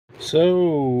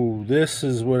So this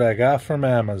is what I got from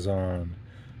Amazon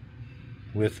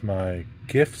with my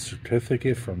gift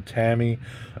certificate from Tammy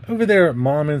over there at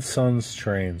Mom and Son's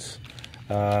Trains.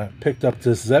 Picked up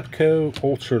this Zebco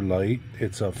Ultra Light.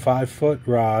 It's a 5-foot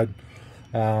rod.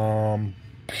 Yeah,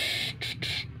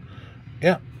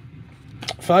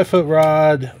 5-foot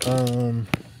rod.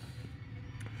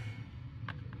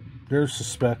 There's the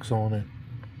specs on it.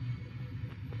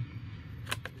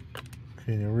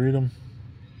 Can you read them?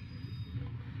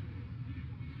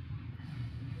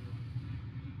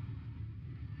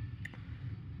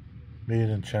 Made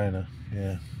in China,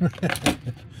 yeah.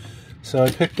 So I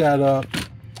picked that up.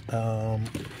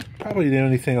 Probably the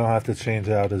only thing I'll have to change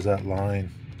out is that line,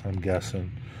 I'm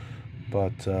guessing.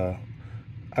 But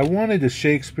I wanted a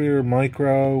Shakespeare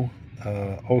Micro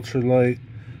Ultralight,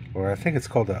 or I think it's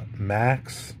called a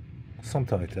Max,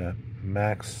 something like that,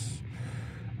 Max.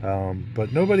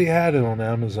 But nobody had it on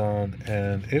Amazon,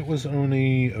 and it was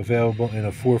only available in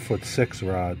a 4'6"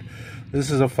 rod.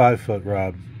 This is a 5-foot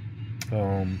rod.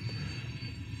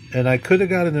 And I could have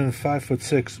got it in a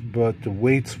 5'6", but the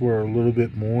weights were a little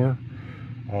bit more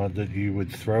that you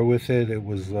would throw with it. It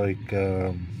was like,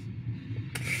 I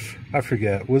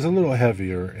forget, it was a little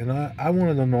heavier. And I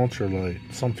wanted an ultralight,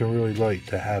 something really light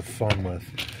to have fun with.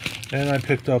 And I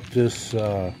picked up this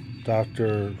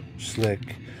Dr.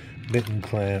 Slick Mitten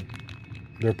Clamp.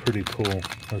 They're pretty cool.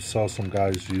 I saw some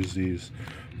guys use these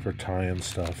for tying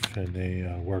stuff, and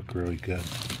they work really good.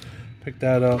 Picked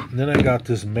that up. And then I got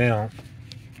this mount.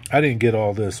 I didn't get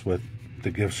all this with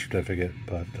the gift certificate,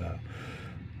 but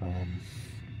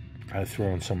I threw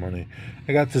in some money.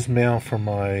 I got this mount from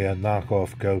my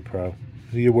knockoff GoPro.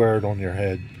 You wear it on your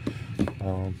head.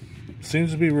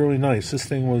 Seems to be really nice. This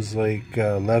thing was like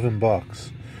 11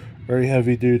 bucks. Very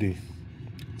heavy duty.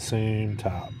 Same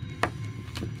top.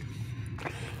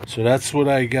 So that's what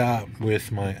I got with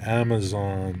my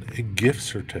Amazon gift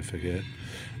certificate.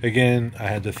 Again, I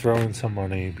had to throw in some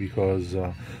money because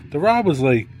the rod was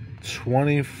like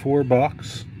 24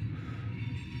 bucks,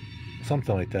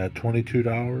 something like that,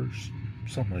 $22,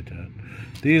 something like that.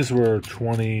 These were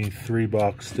 23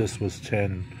 bucks. This was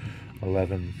 10,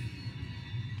 11,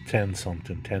 10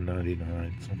 something,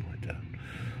 10.99, something like that.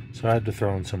 So I had to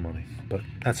throw in some money, but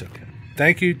that's okay.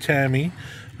 Thank you, Tammy.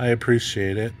 I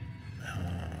appreciate it.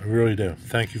 I really do.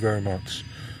 Thank you very much.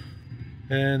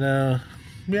 And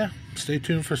yeah, stay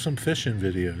tuned for some fishing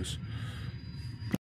videos.